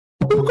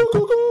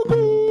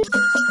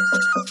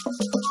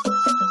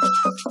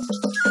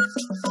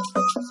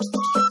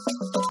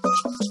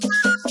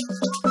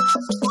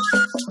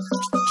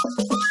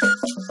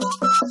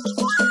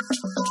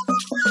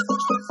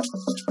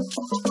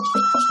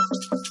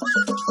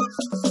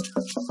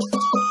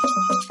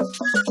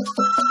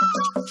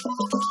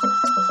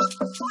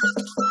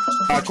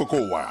Akuko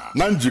Uwa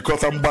na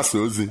njikọta mgbasa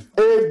ozi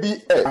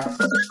ABS.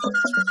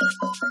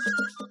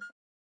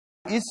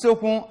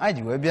 Isiokwu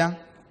anyị wee bịa.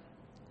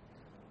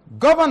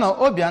 Gọvanọ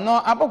Obianọ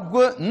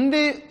akpọkwugo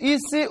ndị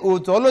isi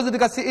otu ọlụozi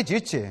dịgasị iche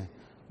iche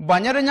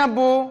banyere ya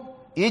bụ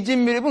iji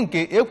mmiri bụ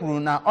nke e kwuru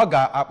na ọ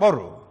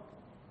ga-akpọrọ.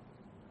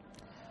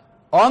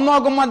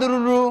 Ọnụọgụ mmadụ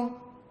ruru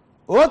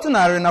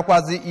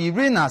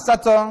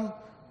 118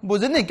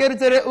 bụzi ndị nke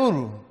ritere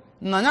uru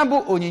na ya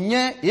bụ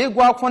onyinye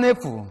ịgụ akwụkwọ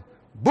n'efu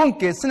bụ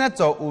nke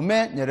Sinetọ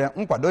Ume nyere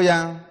nkwado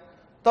ya.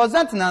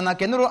 Tọzentina na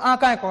kenụrụ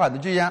aka anyị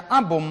kọhaduju ya.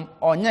 Abụ m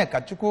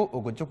Onyekachukwu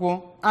Ogochukwu,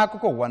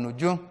 Akụkọ Ụwa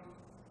n'uju.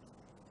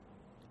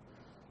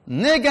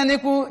 N'ịga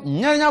n'ikwu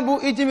nyere ya bụ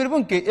iji mmiri bụ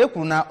nke e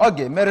kwuru na ọ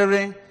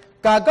ga-emerịrị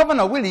ka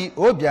Gọvanọ Willie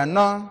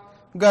Obianọ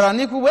gara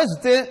n'ikwu wee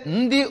zute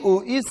ndị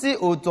isi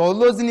otu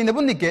ọlụozi niile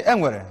bụ ndị nke e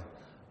nwere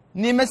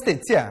n'ime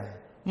steeti a,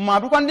 ma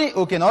bụrụkwa ndị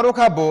oke na ọrụ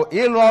ha bụ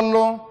ịlụ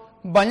ọlụ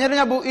banyere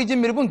ya bụ iji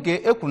mmiri bụ nke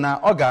e kwuru na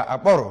ọ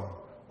ga-akpọrọ.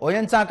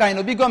 Onye nta aka anyị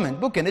n'obi gọọmenti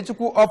bụ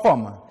Kenechukwu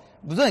Ọfọma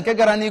bụzo nke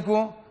gara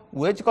n'ikwu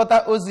wee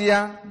chịkọta ozi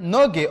ya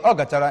n'oge ọ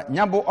gachara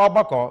ya bụ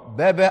ọgbakọ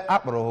bụ ebe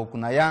akpọrọ okwu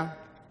na ya.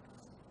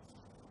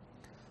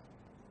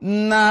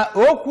 Na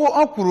okwu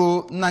ọ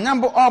kwuru na ya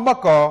bụ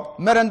ọgbakọ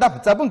mere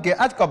ndapụta bụ nke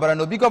achịkọbara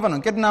n'obi gọvanọ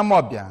nke dị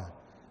n'Amawbịa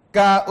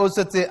ka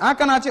osote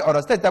aka na-achị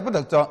Ọrọ steeti bụ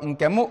Dr.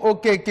 Nkem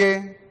Okeke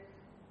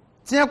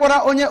tinyekwara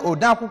onye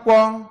odeakwụkwọ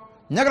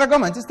nyegara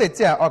gọọmenti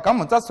steeti a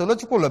Ọkammụta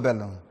Solochukwu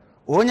Lobelu,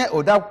 onye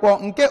odeakwụkwọ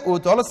nke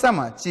otu ọlụ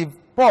Sama Chief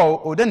Paul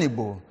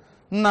Odenigbo,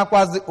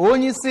 nakwazi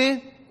onye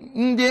isi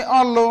ndị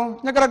ọlụ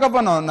nyegara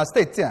gọvanọ na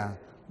steeti a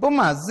bụ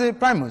Maazị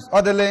Primus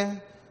Odele,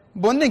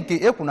 bụ ndị nke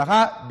ekwu na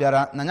ha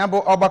bịara na ya bụ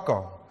ọgbakọ.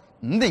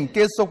 Ndị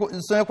nke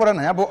sonyekwara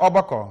na ya bụ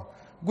ọgbakọ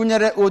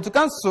gụnyere otu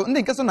kansụl,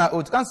 ndị nke so na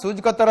otu kansụl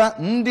jikọtara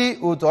ndị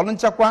otu ọlụ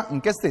nchekwa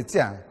nke steeti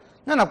a,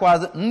 ya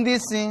nakwazi ndị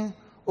isi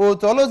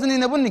otu ọlụozi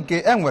niile bụ ndị nke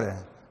e nwere,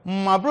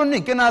 ma bụrụ ndị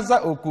nke na-aza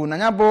oku na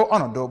ya bụ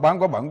ọnọdụ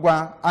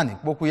gbangwa a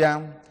na-ekpokwu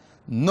ya.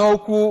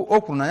 N'okwu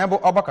o kwuru na ya bụ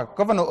ọgbakọ,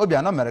 Gọvanọ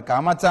Obianọ mere ka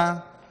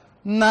amata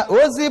na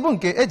ozi bụ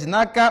nke eji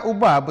n'aka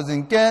ugbu a bụzi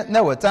nke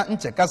na-eweta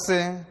nchekasị,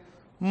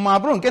 ma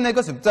bụrụ nke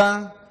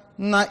na-egosipụta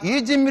na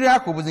iji mmiri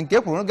ahụ bụzi nke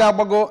ekwuru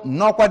ga-agbago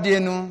n'ọkwa dị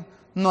elu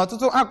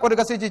n'ọtụtụ akụkụ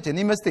dịgasị iche iche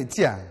n'ime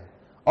steeti a.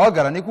 Ọ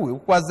gara n'ikwu wee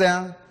kwukwazie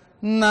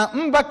na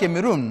mba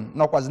Cameroon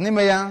nọkwazi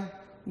n'ime ya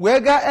wee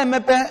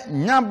ga-emepe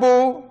ya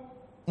bụ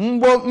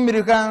mgbo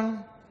mmiri ha.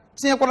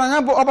 Tinyekwara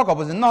ya bụ ọgbakọ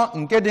bụzi nnọọ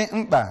nke dị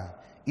mkpa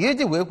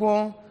iji wee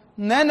kwuo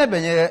na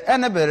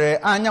enebere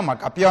anya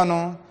maka pịa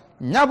ọnụ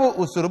ya bụ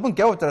usoro bụ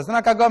nke wetara site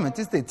n'aka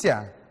gọọmenti steeti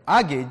a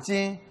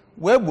ga-eji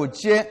wee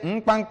gbochie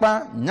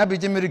mkpamkpa ya bụ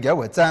iji mmiri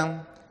ga-eweta.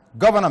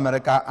 Gọvanọ mere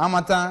ka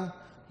amata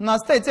na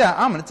steeti a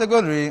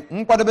amalitegoriri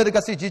nkwadobe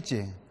dịgasị iche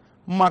iche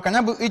maka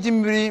ya bụ iji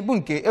mmiri bụ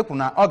nke ekwu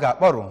na ọ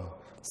ga-akpọrọ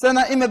site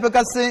na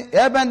imepekasị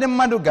ebe ndị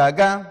mmadụ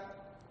ga-aga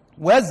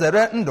wee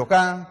zere ndụ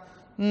ha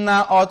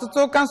na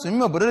ọtụtụ kansụl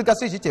ime obodo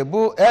dịgasị iche iche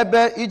bụ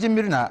ebe iji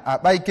mmiri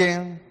na-akpa ike.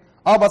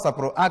 Ọ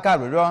gbasapụrụ aka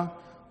rịrịọ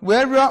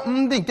wee rịọ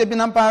ndị nke bi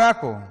na mpaghara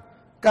akụ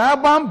ka ha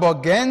gbaa mbọ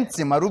gee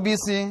ntị ma rube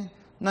isi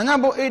na ya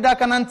bụ ịdọ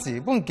aka na ntị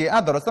bụ nke a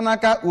dọrọ site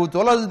n'aka otu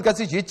ọlụozi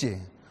dịgasị iche iche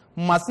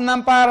ma si na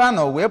mpaghara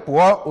nọ wee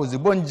pụọ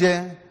ozugbo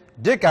nje,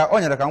 dịka o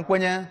nyere ka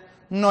nkwenye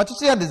na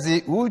ọchịchị ya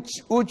dịzi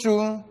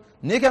uchu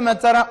na ike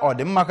metara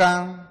ọdịmma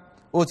ha.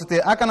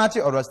 Osote aka na-achị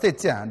Ọrọ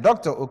steeti a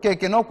Dr.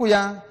 Okeke n'okwu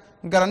ya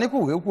gara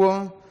n'ikwu wee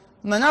kwuo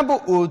na ya bụ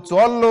otu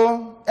ọlụ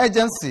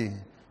ejensi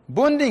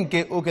bụ ndị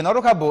nke oke na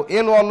ọrụ ha bụ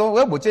ịlụ ọlụ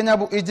wee gbochie ya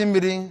bụ iji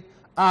mmiri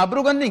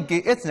abụrụgo ndị nke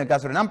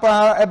etinyegasịrị na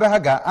mpaghara ebe ha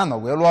ga-anọ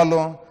wee lụọ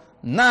ọlụ.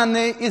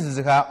 Naanị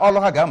izizi ha ọlụ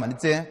ha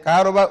ga-amalite ka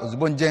ha rụba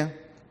ozugbo nje.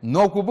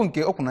 N'okwu bụ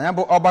nke okwu na ya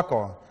bụ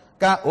ọgbakọ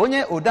ka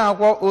onye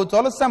odeakwụkwọ otu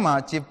ọlụ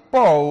Sama Chief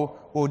Paul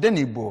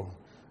Odenigbo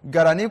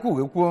gara n'ikwu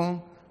wee kwuo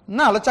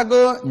na-alụchago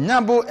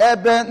ya bụ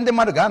ebe ndị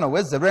mmadụ ga-anọ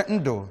wee zere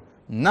ndụ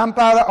na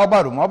mpaghara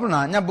ọgbarụ ma ọ bụrụ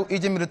na ya bụ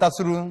iji mmiri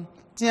tasuru.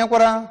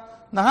 Tinyekwara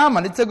na ha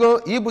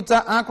amalitego ibute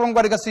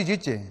akụrụngwa dịgasị iche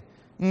iche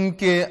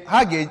nke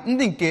ha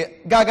ndị nke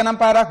ga-aga na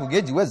mpaghara ahụ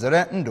ga-eji wee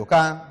zere ndụ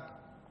ka.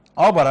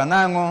 Ọ gbara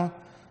n'aṅụ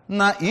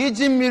na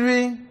iji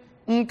mmiri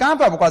nke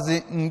afọ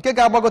bụkwazi nke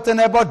ga-agbagote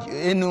n'ebe ọ dị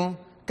elu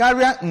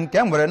karịa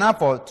nke nwere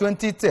n'afọ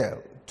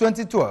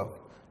 2012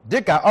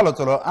 dịka ọ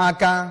lụtụrụ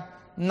aka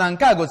na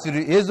nke a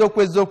gosiri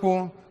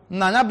eziokwu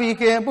na ya bụ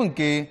ike bụ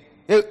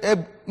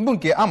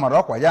nke a mara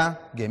ọkwa ya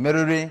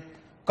ga-emerịrị.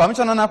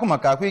 Kọmishọna na-akwụ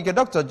maka ahụike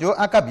Dr. Joe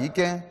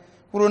Akabuike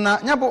kwuru na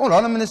ya bụ ụlọ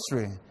ọrụ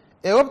ministri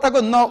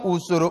ewepụtago nnọọ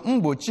usoro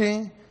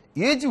mgbochi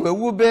iji wee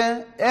wube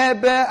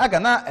ebe a ga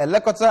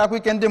na-elekọta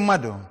ahụike ndị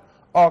mmadụ,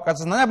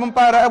 ọkachasị na ya bụ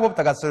mpaghara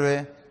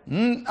ewepụtagasịrị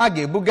a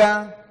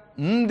ga-ebuga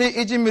ndị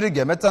iji mmiri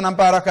ga-emeta na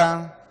mpaghara ka.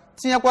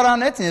 Tinyekwara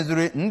na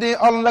etinyeziri ndị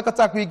ọrụ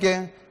nlekọta ahụike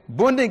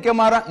bụ ndị nke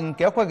mara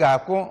nke ekwe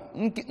ga-akụ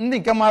ndị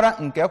nke mara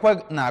nke ekwe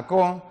na-akụ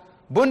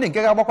bụ ndị nke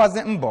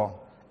ga-agbakwazi mbọ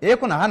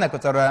ịkwụ na ha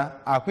nekọtara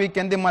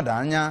ahụike ndị mmadụ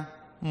anya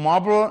ma ọ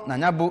bụrụ na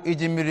ya bụ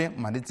iji mmiri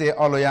malite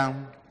ọrụ ya.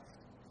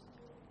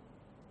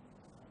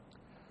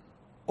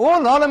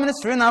 ụlọ ọrụ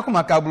ministri na-akwụ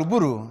maka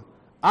gburugburu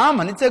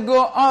amalitego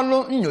ọrụ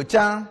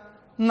nyocha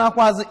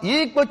nakwazi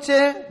ikpoche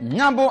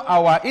ya bụ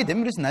awa ide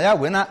mmiri si na ya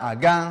wee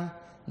na-aga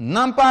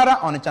na mpaghara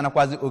Ọnịcha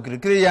nakwazi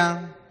okirikiri ya.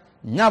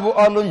 Ya bụ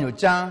ọrụ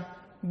nyocha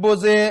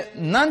bụzi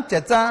na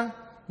ncheta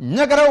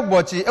nyegara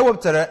ụbọchị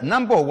ewepụtara na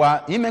mba ụwa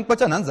ime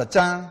mkpocha na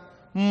nzacha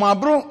ma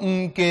bụrụ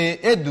nke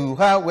edu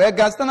ha wee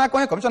gaa site n'aka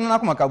onye kọmishọna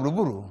na-akwụ maka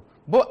gburugburu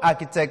bụ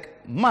architect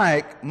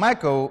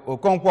Michael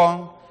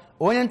Okonkwo.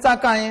 onye nta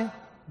aka anyị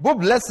bụ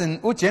Blessing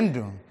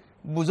Uchendu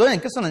bụzi onye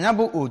nke so na ya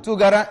bụ otu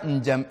gara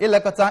njem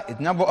ilekọta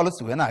etu ya bụ ọrụ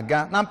si wee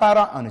na-aga na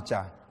mpaghara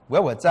Ọnịcha wee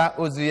weta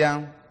ozu ya.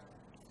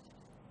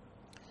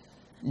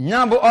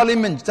 Ya bụ ọrụ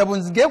ime nyocha bụ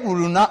nke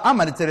kwuru na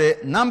amalitere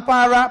na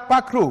mpaghara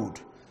Park Road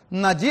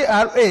na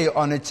GRA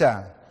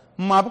Ọnịcha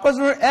ma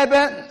bụkwaziri ebe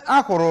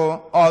ahụrụ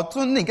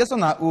ọtụ ndị nke so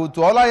na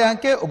otu ọla ya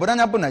nke obodo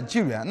anya bụ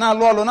Naijiria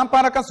na-alụ ọrụ na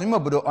mpaghara kasị ime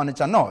obodo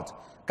Ọnịcha North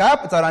ka a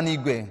pụtara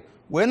n'igwe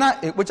wee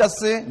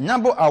na-ekpochasị ya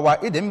bụ awa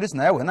ide mmiri si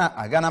na ya wee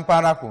na-aga na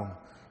mpaghara ahụ.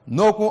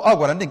 N'okwu ọ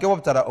gwara ndị nke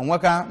wepụtara onwe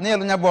ka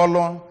n'ịlụ ya bụ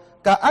ọrụ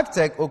ka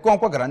architect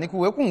Okonkwo gara n'ihu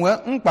wee kwunwee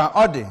mkpa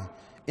ọ dị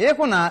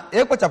ịhụ na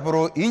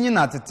ekpochapụrụ inyi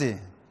na atịtị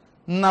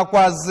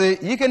nakwazi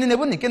ike niile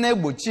bụ nke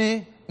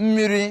na-egbochi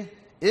mmiri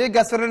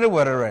ịgasịrịrị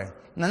werere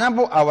na ya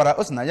bụ awara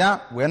o si na ya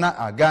wee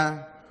na-aga.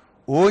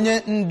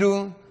 onye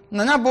ndu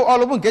na ya bụ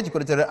ọrụ bụ nke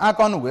ejikọrịtara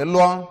aka ọnụ wee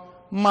lụọ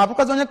ma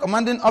bụkwazi onye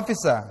commanding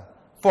officer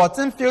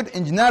 14 Field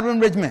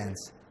Engineering Regiment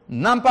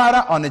na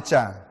mpaghara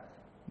Ọnịcha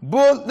bụ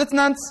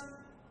Lieutenant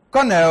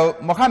Colonel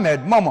Mohammed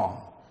Momo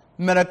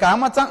mere ka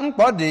amata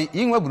mkpa ọ dị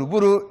inwe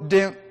gburugburu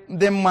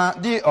dị mma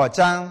dị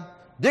ọcha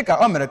dịka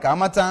o mere ka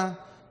amata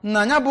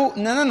na ya bụ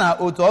nyere na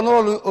otu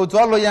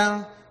ọrụ ya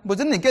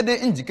bụzi nke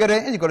dị njikere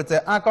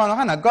ijikọrịta aka ọnụ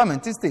ha na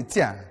gọọmenti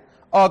steeti a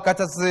ọ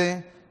kachasị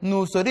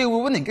n'usoro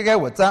iwu bụ nke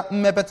ga-eweta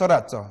mmepe tọrọ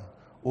atọ.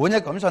 onye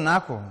kọmishọna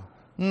ahụ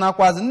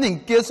nakwazi ndị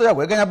nke so ya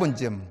wee ga ya bụ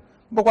njem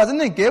bụkwazi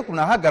ndị nke ekwuru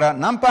na ha gara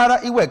na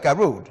mpaghara Iweka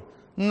Road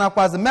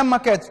nakwazi Main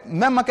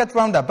Market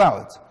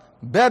Roundabout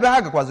bụ ebe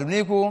ha gakwaziri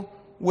n'ihu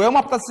wee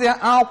mapụtasịa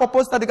akwụkwọ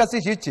posta dịgasị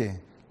iche iche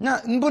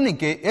mbụ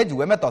nke eji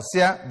wee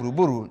metọsịa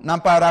gburugburu na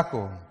mpaghara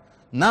ahụ.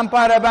 Na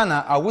mpaghara ebe a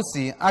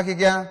na-awụsi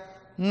ahịhịa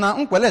na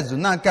nkwelezu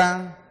n'aka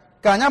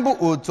ka anya bụ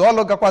otu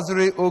ọlụ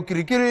gakwaziri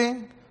okirikiri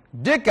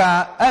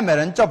dịka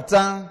emere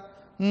nchọpụta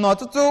na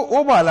ọtụtụ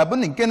ụgbọala bụ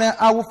nke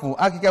na-awụfu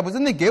ahịhịa bụzi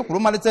nke ekwuru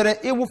malitere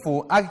ịwụfu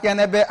ahịhịa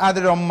n'ebe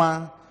adịrọ mma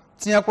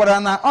tinyekwara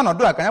na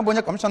ọnọdụ a ka ya bụ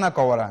onye kọmishọna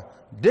kọwara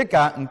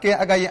dịka nke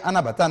agaghị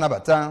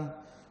anabata.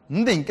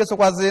 ndị nke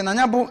sokwazi na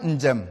ya bụ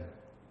njem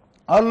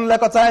ọrụ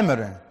nlekọta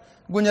emere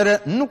gụnyere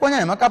nnukwu onye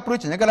enyemaka pụrụ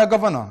iche nyegara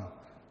gọvanọ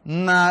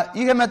na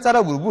ihe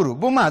metara gburugburu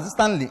bụ Maazị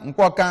Stanley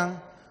Nkwọka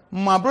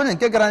ma bụrụ onye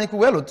nke gara n'ihu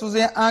wee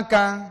lụtụzie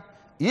aka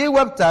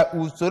iwepụta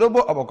usoro bụ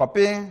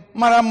ọkpọkọpị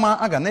mara mma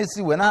a ga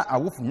na-esi wee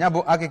na-awụfu ya bụ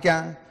akịka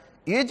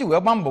iji wee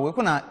gbaa mbọ wee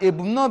kwụ na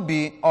ebumnobi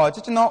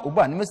ọchịchị na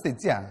ugbu a n'ime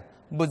steeti a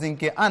bụzi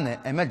nke a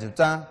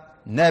na-emejupụta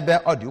n'ebe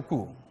ọ dị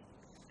ukwuu.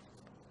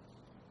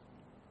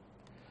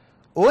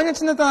 onye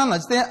Chineke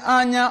na-anọchite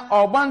anya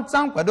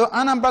ọgbanta nkwado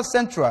Anambra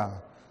Central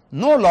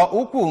n'ụlọ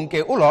ukwu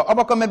nke ụlọ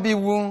ọgbakọ mebe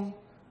iwu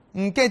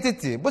nke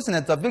etiti bụ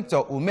Sinetọ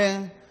Victor Ume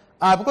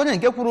abụkwa onye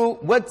nke kwuru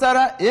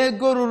wetara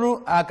ego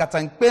ruru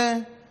akatamkpe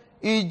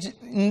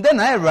nde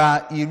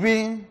naira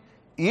 10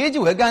 iji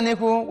wee gaa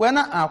n'ihu wee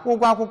na-akwụ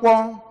ụgwọ akwụkwọ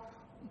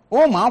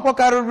ụmụ akwụkwọ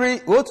karịrị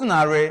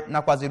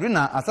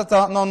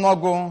 180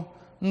 n'ọnụọgụ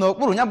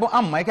n'okpuru ya bụ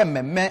amụma ike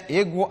mmemme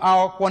ịgụ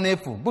akwụkwọ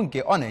n'efu bụ nke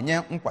ọ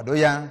na-enye nkwado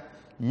ya.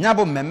 Ya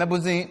bụ mmemme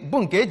bụzi bụ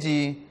nke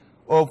eji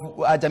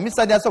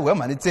ajamisa dị asọ wee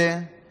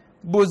malite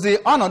bụzi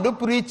ọnọdụ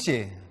pụrụ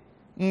iche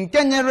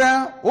nke nyere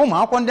ụmụ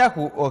akwụkwọ ndị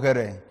ahụ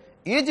ohere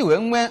iji wee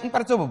nwee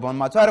mkparịta ụbụbọ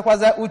ma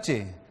tụgharịkwaza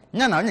uche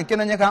ya na onye nke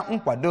na-enye ha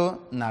nkwado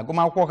na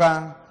agụmakwụkwọ ha.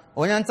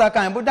 onye nta aka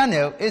anyị bụ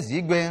Daniel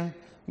Ezigwe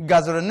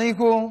gazoro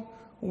n'ihu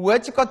wee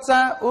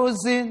chịkọta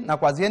ozi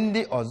nakwazie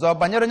ndị ọzọ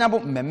banyere ya bụ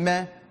mmemme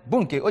bụ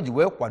nke o ji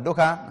wee kwado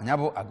ha na ya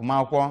bụ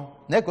agụmakwụkwọ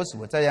na eke o si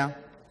weta ya.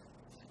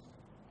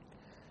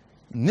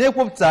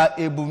 Na-ekwupụta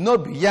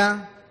ebumnobi ya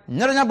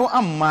nyere ya bụ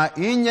amụma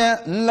inye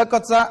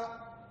nlekọta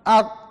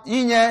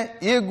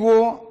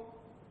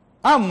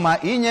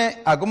inye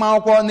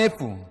agụmakwụkwọ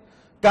n'efu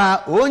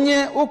ka onye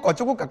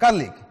ụkọchukwu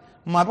Katọlik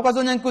ma bụkwazi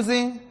onye nkụzi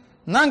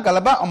na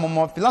ngalaba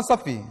ọmụmụ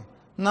filosọfi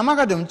na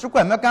mahadum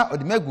Chukwuemeka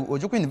Odimegwu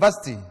Ojukwu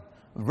University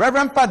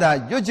Reverend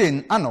Father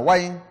Eugene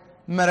Anọwai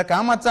mere ka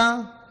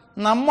amata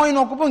na mmụọ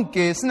ịnọkwụbụ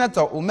nke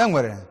Sinetọ Ume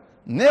nwere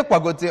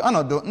na-ịkwagote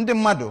ọnọdụ ndị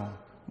mmadụ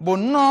bụ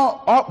nnọọ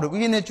ọkpụrụkpụ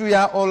ihe na-echu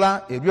ya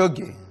ụra eri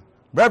oge.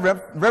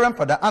 Reverend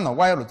Father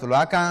Anọwai rụtụrụ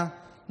aka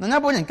na ya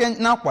bụ onye nke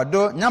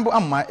na-akwado ya bụ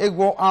amụma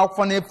ịgụ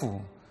akwụkwọ n'efu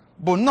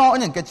bụ nnọọ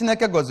onye nke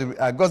Chineke gọziri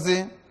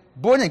agọzi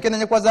bụ onye nke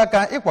na-enyekwazi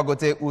aka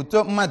ịkwagote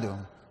uto mmadụ.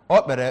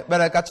 Ọ kpere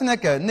ekpere ka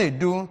Chineke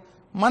na-edu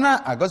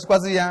mana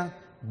agọzikwazi ya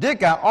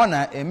dịka ọ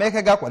na-eme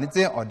ihe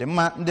ga-akwalite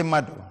ọdịmma ndị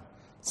mmadụ.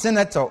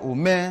 Sinetọ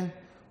Ume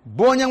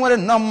bụ onye nwere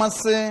nnọọ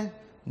mmasị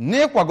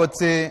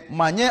n'ịkwagote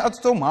ma nye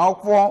ọtụtụ ụmụ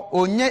akwụkwọ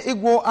onye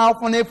ịgụ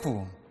akwụkwọ n'efu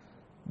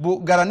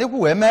gara n'ikwu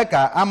wee mee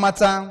ka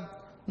amata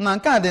na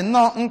nke a dị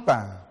nnọọ mkpa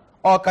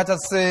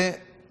ọkachasị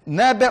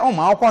n'ebe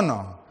ụmụ akwụkwọ nọ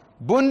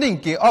bụ ndị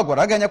nke ọ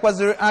gwara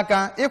ga-enyekwaziri aka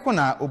ịkwụ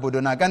na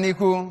obodo na-aga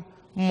n'ihu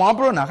ma ọ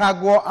bụrụ na ha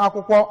gụọ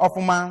akwụkwọ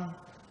ọfụma.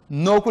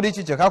 N'okwu dị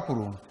iche iche ha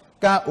kwuru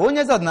ka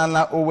onye eze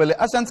ọdịnala Owele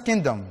Ancient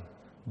Kingdom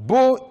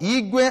bụ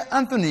Igwe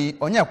Anthony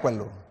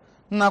Onyekwelu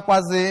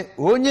nakwazi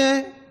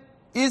onye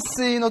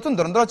isi n'otu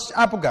ndọrọndọrọ ọchịchị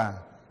apụga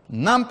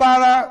na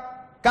mpaghara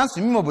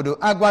kansụl ime obodo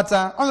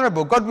Agwata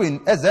Honorable Godwin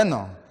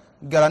Ezenọ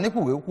gara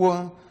n'ikwu wee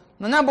kwuo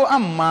na ya bụ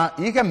amụma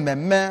ihe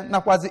mmemme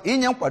nakwazi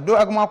inye nkwado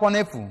agụmakwụkwọ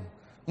n'efu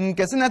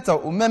nke Sinetọ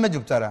Ume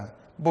mejupụtara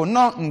bụ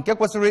nnọọ nke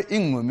kwesịrị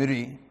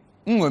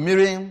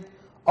ịṅụmiri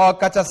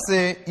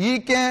ọkachasị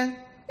ike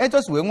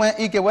etosi wee nwee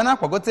ike wee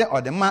na-akwagote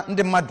ọdịmma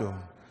ndị mmadụ.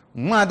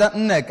 Nwaada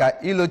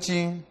Nneka Ilochi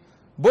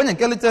bụ onye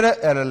nke litere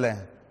erele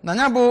na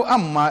ya bụ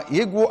amụma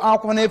ịgụ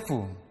akwụkwọ n'efu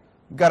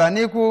gara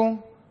n'ikwu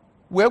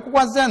wee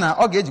kwukwazie na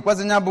ọ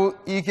ga-ejikwazi ya bụ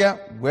ihe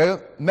wee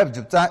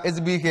mepụta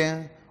ezigbo ihe.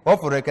 Ọ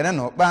fụrụ ekene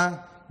na ụkpa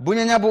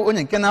bunye ya bụ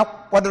onye nke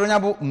na-akwadoro ya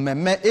bụ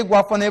mmemme ịgụ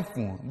akwụkwọ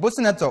n'efu bụ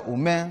Sinetọ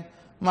Ume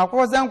ma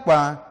kwakwazie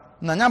nkwa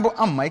na ya bụ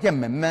amụma ihe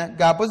mmemme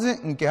ga-abụzi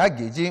nke ha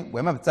ga-eji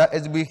wee mepụta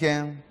ezigbo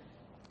ihe.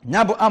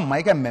 Ya bụ amụma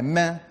ihe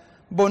mmemme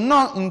bụ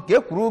nnọọ nke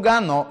kwuru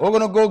ga-anọ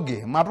ogologo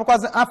oge ma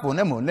bụrụkwazị afọ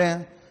ole ma ole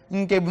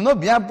nke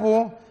ebumnobi ya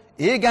bụ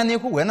ịga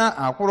n'ihu wee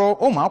na-akwụrụ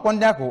ụmụ akwụkwọ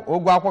ndị ahụ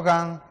ụgwọ akwụkwọ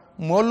ha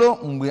ma olu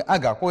mgbe a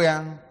ga-akwụ ya,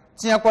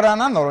 tinyekwara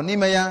na nọrọ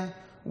n'ime ya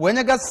wee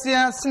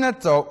nyegasịa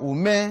Sinetọ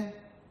Ume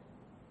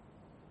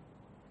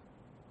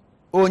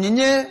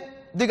onyinye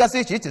dịgasị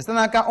iche iche site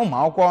n'aka ụmụ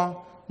akwụkwọ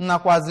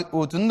nakwazi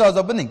otu ndị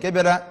ọzọ bụ nke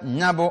bịara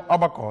nya bụ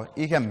ọgbakọ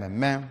ihe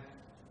mmemme.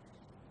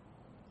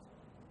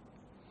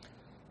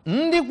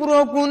 Ndị kwuru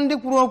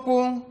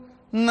okwu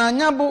na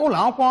nya bụ ụlọ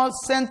akwụkwọ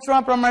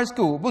Central Primary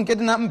School bụ nke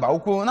dị na mba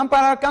ukwu na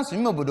mpaghara kansụl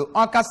ime obodo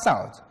Ọka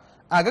South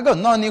agago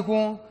nnọọ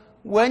n'ihu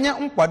wee nye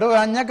nkwado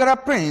ha nyegara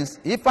Prince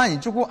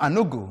Ifeanyichukwu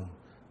Anugu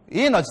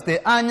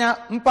ịnọchite anya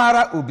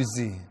mpaghara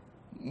Obizi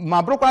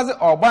ma bụrụkwazị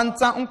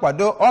ọgbanta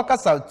nkwado Ọka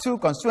South 2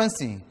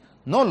 Constituency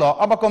n'ụlọ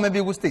ọgbakọ omebe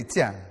iwu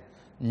steeti a.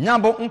 Nya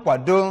bụ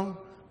nkwado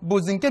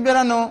bụzi nke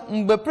bịaranụ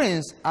mgbe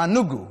Prince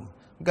Anugu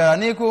gara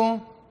n'ihu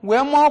wee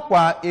mụọ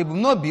ọkwa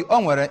ebumnobi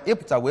o nwere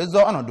ịpụta wee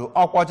zọọ ọnọdụ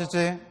ọkwa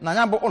ọchịchị na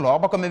ya bụ ụlọ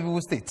ọgbakọ omebe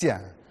iwu steeti a.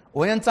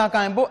 Onye nta aka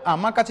anyị bụ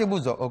Amaka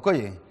Chibụzọ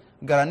Okoye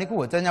gara n'ihu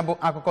weta ya bụ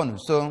akụkọ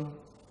n'uso.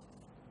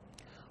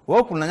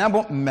 O kwuru na ya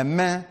bụ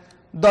mmemme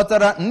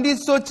dọtara ndị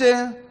isi oche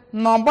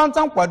na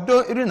ọgbanta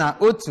nkwado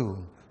 11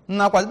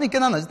 nakwa ndị nke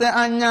na-anọchite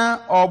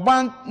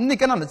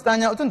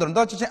anya otu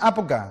ndọrọndọrọ ọchịchị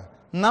apụga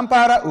na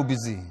mpaghara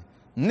Obizi,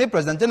 ndị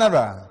President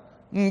General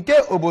nke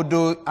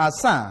obodo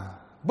 7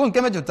 bụ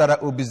nke mejupụtara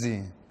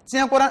Obizi,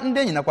 tinyekwara ndị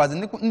enyi nakwazi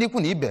ndị ikwu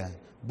na ibe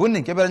bụ ndị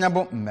nke bịara ya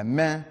bụ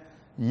mmemme.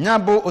 Ya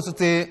bụ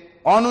osote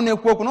ọnụ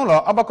na-ekwu okwu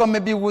n'ụlọ ọgbakọ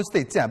mmebe iwu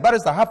steeti a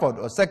Barrister Harford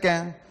Oseke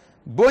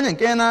bụ onye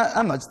nke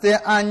na-anọchite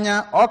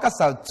anya Ọka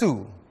South 2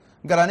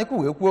 gara n'ikwu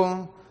wee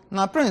kwuo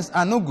na Prince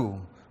Anugu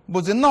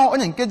bụzi nnọọ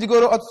onye nke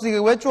jigoro ọtụtụ ihe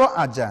wee chụọ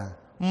àjà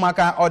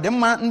maka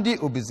ọdịmma ndị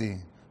Obizi,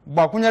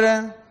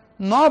 gbakwunyere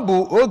na ọ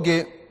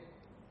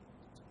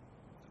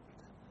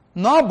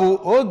bụ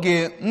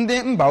oge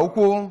ndị mba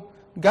ukwu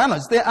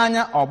ga-anọchite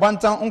anya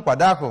ọgbanta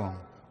nkwado ahụ.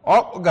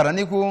 Ọ gara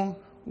n'ihu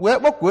wee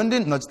kpọkuo ndị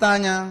nnọchite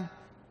anya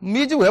ma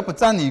iji wee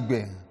pụta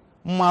n'igwe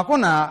ma hụ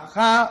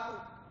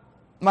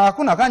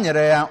na ha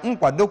nyere ya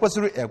nkwado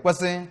kwesịrị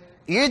ekwesị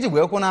iji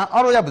wee kwụ na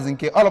ọrụ ya bụzi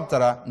nke ọ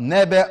rụpụtara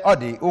n'ebe ọ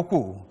dị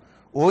ukwuu.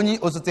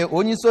 Osote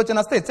onye isi oche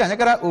na steeti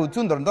anyegara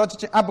otu ndọrọndọrọ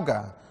ọchịchị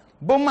Abụga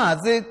bụ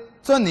Maazị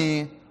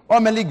Tony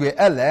Omeligwe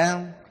Ele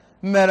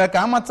mere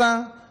ka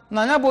amata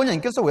na ya bụ onye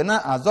nke so wee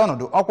na-azọ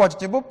ọnọdụ ọkwa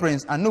ọchịchị bụ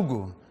Prince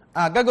Anugu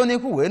agago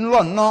n'ihu wee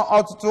lụọ nnọọ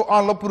ọtụtụ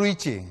ọlụ pụrụ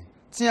iche,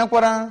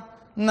 tinyekwara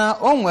na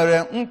o nwere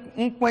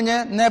nkwenye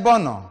n'ebe ọ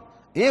nọ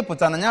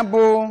ịpụta na ya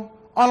bụ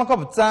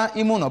ọlụkọpụta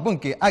ime ụlọ bụ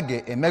nke a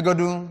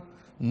ga-emegodu.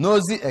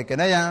 N'ozi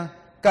ekene ya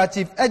ka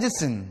Chief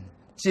Edison,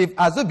 Chief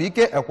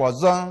Azubike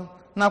Ekweọzọ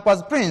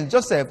nakwazi Prince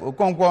Joseph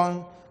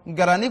Okonkwo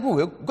gara n'ihu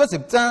wee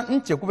gosipụta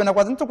nchekwube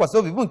nakwazi ntụkwasị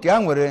obi bụ nke ha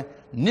nwere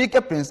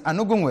n'ike Prince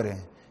Anugu nwere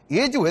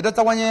iji wee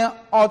dọtawanye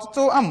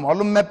ọtụtụ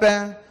amụọlụ mmepe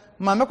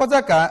ma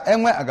mekwata ka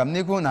enwe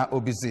agamnihu na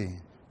Obizi,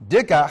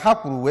 dịka ha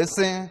kwuru wee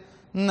sị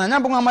na ya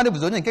bụ nwa amadi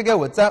bụzi onye nke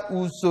ga-eweta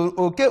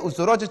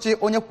usoro ọchịchị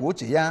onye kwuo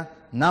uche ya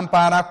na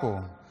mpaghara ahụ.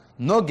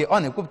 N'oge ọ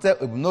na-ekwupụta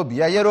ebumnobi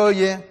ya yere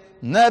oye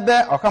n'ebe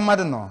ọha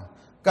mmadụ nọ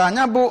ka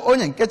anya bụ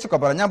onye nke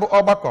chịkọbara nya bụ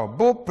ọgbakọ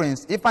bụ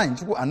Prince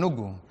Ifeanyichukwu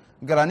Anugu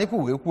gara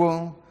n'ihu wee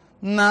kwuo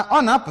na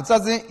ọ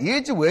na-apụtazi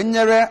iji wee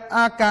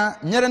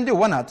nyere ndị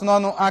ụwa na-atụ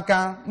n'ọnụ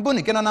aka bụ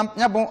nke nọ na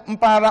ya bụ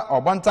mpaghara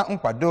ọgbanta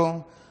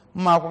nkwado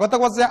ma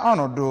kwakọtakwasị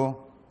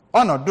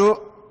ọnọdụ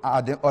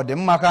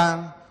ọdịmma ha.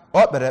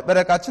 Ọ kpere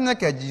ekpere ka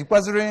Chineke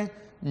jikwaziri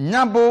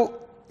nya bụ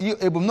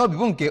ebumnobi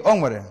bụ nke o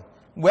nwere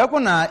wee kwụ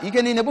na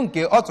ike niile bụ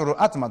nke ọ tụrụ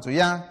atụmatụ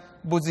ya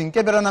bụzi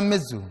nke bịara na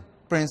mmezu,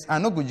 Prince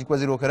Anogu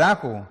jikwaziri ohere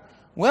ahụ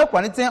wee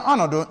kwalite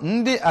ọnọdụ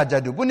ndị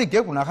ajadu bụ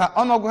nke kwuru na ha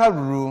ọnụọgụ ha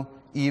ruru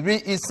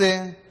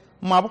 50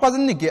 ma bụkwazị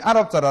nke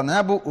arọpụtara na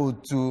ya bụ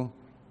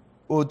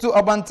otu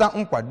ọgbanta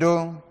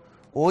nkwado.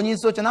 Onye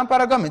isi oche na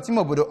mpaghara gọọmenti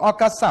ime obodo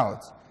Ọka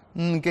South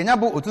nke ya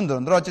bụ otu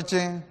ndọrọndọrọ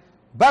ọchịchị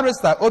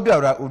Barrister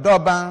Obiora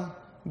Udoba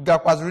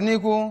gakwaziri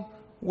n'ihu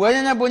wee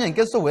nye ya bụ onye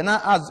nke so wee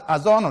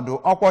na-azọ ọnọdụ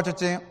ọkwa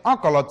ọchịchị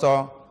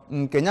ọkọlọtọ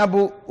nke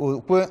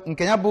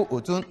ya bụ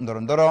otu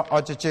ndọrọndọrọ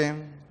ọchịchị.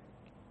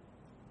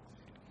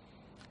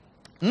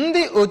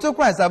 Ndị otu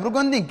Kraịst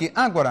abụrụgo ndị nke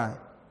a gwara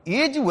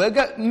iji wee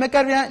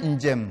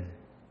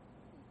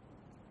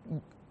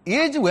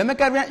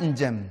mekarịa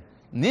njem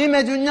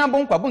n'imeju nya bụ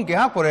nkwagbu nke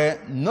ha kwere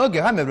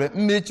n'oge ha mere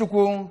mmiri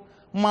chukwu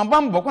ma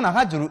gbaa mbọ kwụ na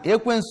ha jụrụ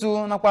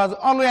ekwensu nakwa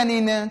ọrụ ya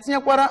niile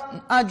tinyekwara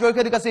ajọ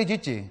ike dịgasị iche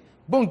iche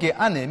bụ nke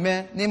a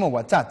na-eme n'ime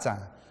ụwa tata.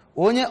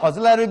 Onye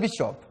ọzịlarị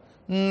bishọp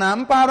na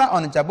mpaghara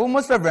Ọnịcha bụ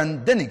Most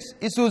Reverend Dennis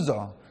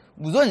Isuzo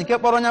bụzi onye nke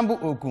kpọrọ nya bụ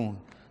oku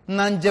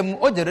na njem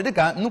o jere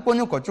dịka nnukwu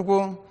onye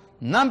ụkọchukwu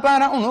na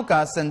mpaghara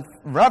ụlọụka St.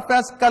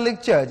 Raphael's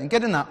Catholic Church nke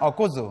dị na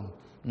Ọkụzụ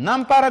na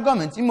mpaghara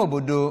gọọmenti ime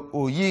obodo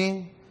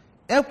Oyi.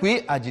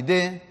 Ekwi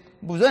Ajide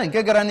bụzi onye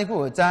nke gara n'ihu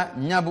weta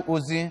nya bụ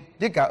ozi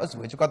dịka o si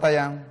wee chịkọta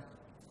ya.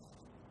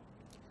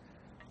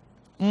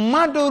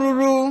 Mmadụ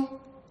ruru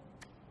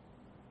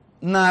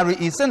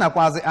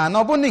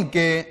 504 bụ ndị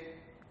nke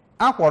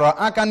akwọrọ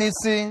aka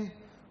n'isi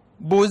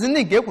bụzi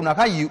ndị nke ekwu na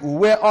ha yi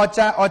uwe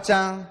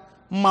ọcha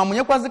ma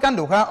mụnyekwazịka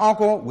ndụ ha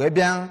ọkụ wee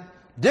bịa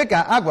dịka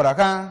a gwara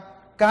ha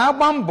ka ha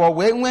gbaa mbọ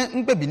wee nwee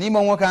mkpebi n'ime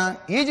onwe ha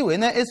iji wee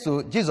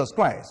na-eso Jizọs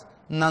Kraịst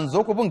na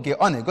nzọụkwụ bụ nke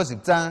ọ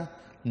na-egosipụta.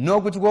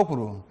 N'okwuchukwu o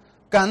kwuru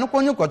ka nnukwu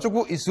onye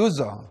ụkọchukwu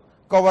Isuzo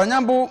kọwara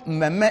ya bụ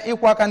mmemme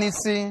ịkwọ aka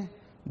n'isi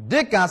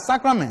dịka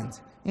sakramenti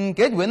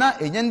nke eji wee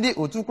na-enye ndị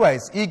otu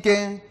Kraịst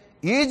ike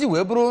iji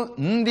wee bụrụ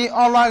ndị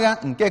ọrụ agha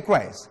nke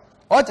Kraịst.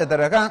 O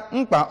chetara ha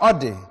mkpa ọ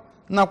dị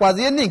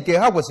nakwazi ihe ndị nke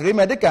ha kwesịrị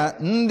ime dịka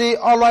ndị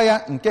ọrụ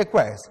agha nke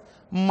Kraịst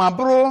ma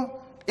bụrụ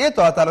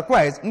ịtọtara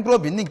Kraịst mkpụrụ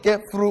obi ndị nke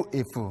furu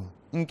efu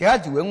nke ha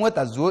ji wee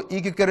nwetazuo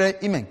ikikere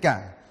ime nke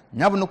a.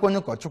 Ya bụ nnukwu onye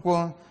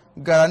ụkọchukwu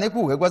gara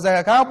n'ikwu wee gwazi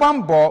ha ka ha gbaa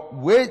mbọ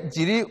wee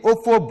jiri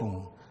ofe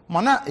obu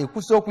ma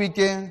na-ekwusi okwu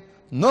ike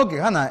n'oge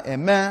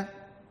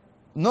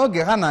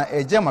ha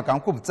na-eje maka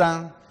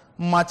nkwupụta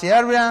ma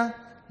chegharịa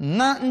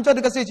na njọ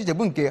dịgasị iche iche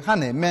bụ nke ha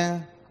na-eme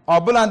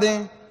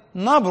ọbụladị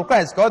na ọ bụ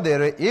Kraịst ka ọ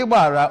dịrị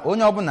ịgbaghara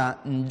onye ọbụla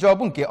njọ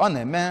bụ nke ọ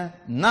na-eme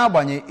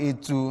n'agbanyeghị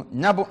etu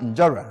ya bụ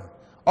njọra.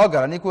 Ọ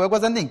gara n'ikwu wee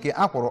gwazi ndị nke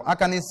akwụrụ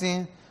aka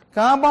n'isi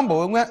ka ha gbaa mbọ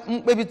wee nwee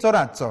mkpebi tọrọ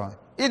atọ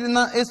ịdị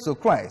na-eso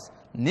Kraịst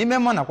n'ime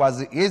mma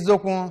nakwazi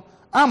eziokwu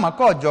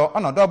amaka ọjọọ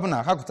ọnọdụ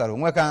ọbụla ha kụtara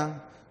onwe ha.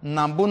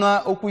 Na mbụ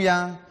n'okwu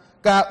ya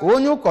ka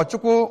onye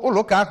ụkọchukwu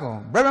ụlọụka ahụ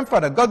Reverend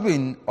Father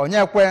Godwin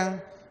Onyekwe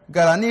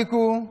gara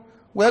n'ihu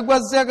wee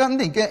gwazie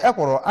ndị nke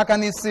ekwọrọ aka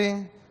n'isi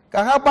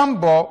ka ha gbaa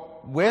mbọ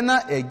wee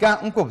na-ega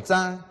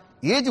nkwupụta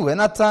iji wee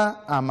nata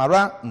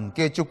amara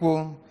nke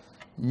Chukwu.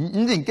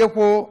 Ndị nke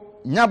kwụ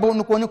ya bụ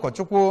nnukwu onye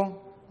ụkọchukwu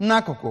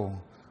n'akụkụ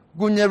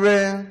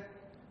gụnyere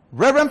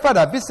Reverend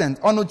Father Vincent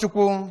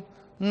Ọnụchukwu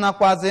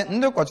nakwazi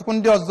ndị ụkọchukwu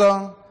ndị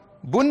ọzọ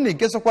bụ ndị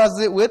nke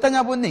sokwazi wee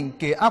tanya bụ ndị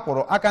nke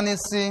akwụrụ aka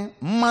n'isi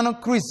mmanụ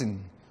krisin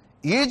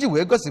iji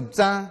wee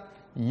gosipụta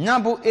ya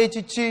bụ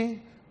echichi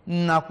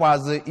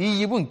nakwazi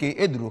iyi bụ nke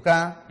eduru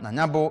ha na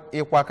ya bụ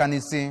ịkwa aka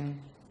n'isi.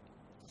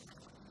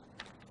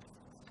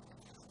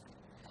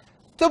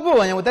 Tupu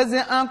onye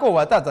wetazie akụkọ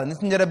ụwa tata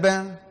n'isi njedebe,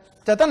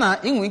 cheta na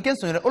ị nwere ike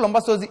sonyere ụlọ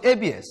mgbasa ozi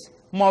ABS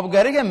ma ọ bụ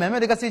gara ihe mmemme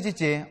dịgasị iche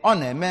iche ọ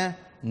na-eme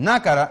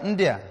n'akara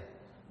ndị a: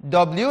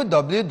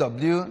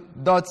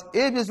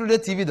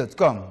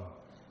 www.absradiotv.com,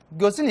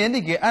 gosi na ihe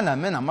ndị nke a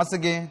na-eme na amasị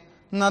gị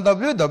na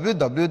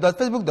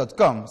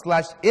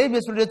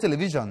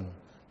www.facebook.com/absradiotelevision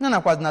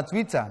nakwa na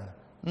Twitter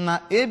na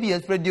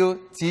ABS Radio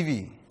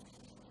TV.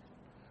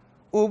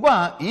 Ugbu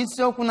a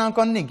isiokwu na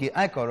nkọ ndị nke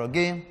anyị kọrọ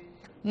gị.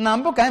 Na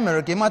mbụ ka anyị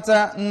mere ka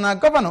ịmata na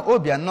gọvanọ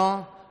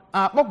Obianọ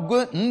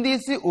akpọkugo ndị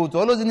isi otu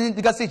ọlụzi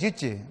dịgasị iche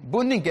iche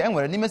bụ ndị nke e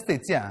nwere n'ime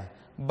steeti a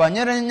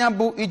banyere ya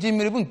bụ iji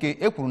mmiri bụ nke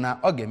e kwuru na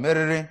ọ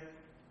ga-emerịrị.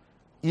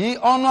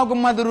 Ọnụọgụ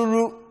mmadụ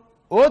ruru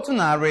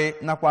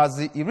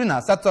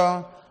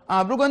 118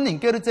 abụrụgo ndị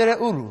nke ritere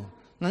uru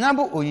na ya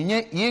bụ onyinye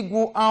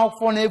ịgụ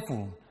akwụkwọ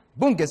n'efu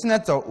bụ nke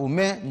sinetọ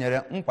Ume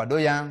nyere nkwado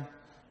ya.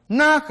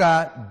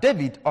 N'aka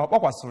David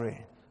Ọkpọkwasịrị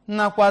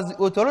nakwazi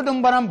otu ọrụ dị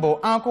mgbara mbọ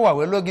akụwa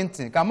wee lụọ gị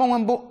ntị ka mụ onwe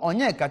mbụ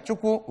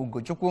Onyekachukwu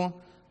Ugochukwu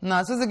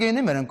na-asịzi gị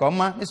na mere nke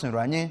ọma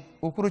isonyere anyị.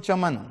 Ukwuru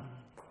chiọma nọ.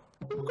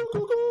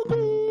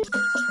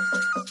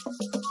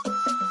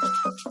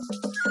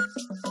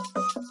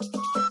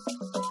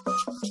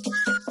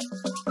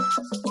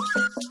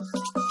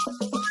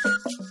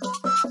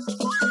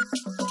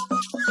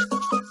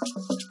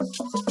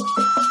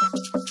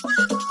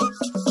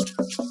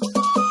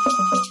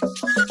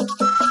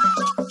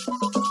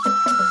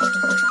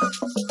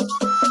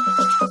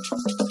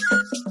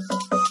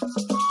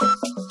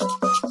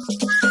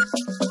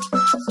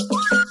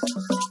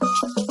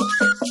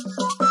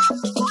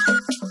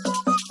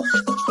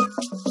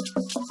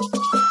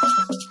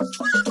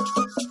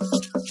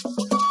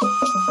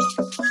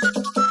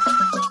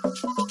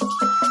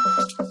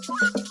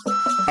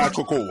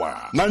 akụkọ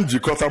ụwa na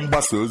njikọta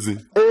mgbasa ozi.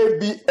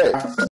 ABS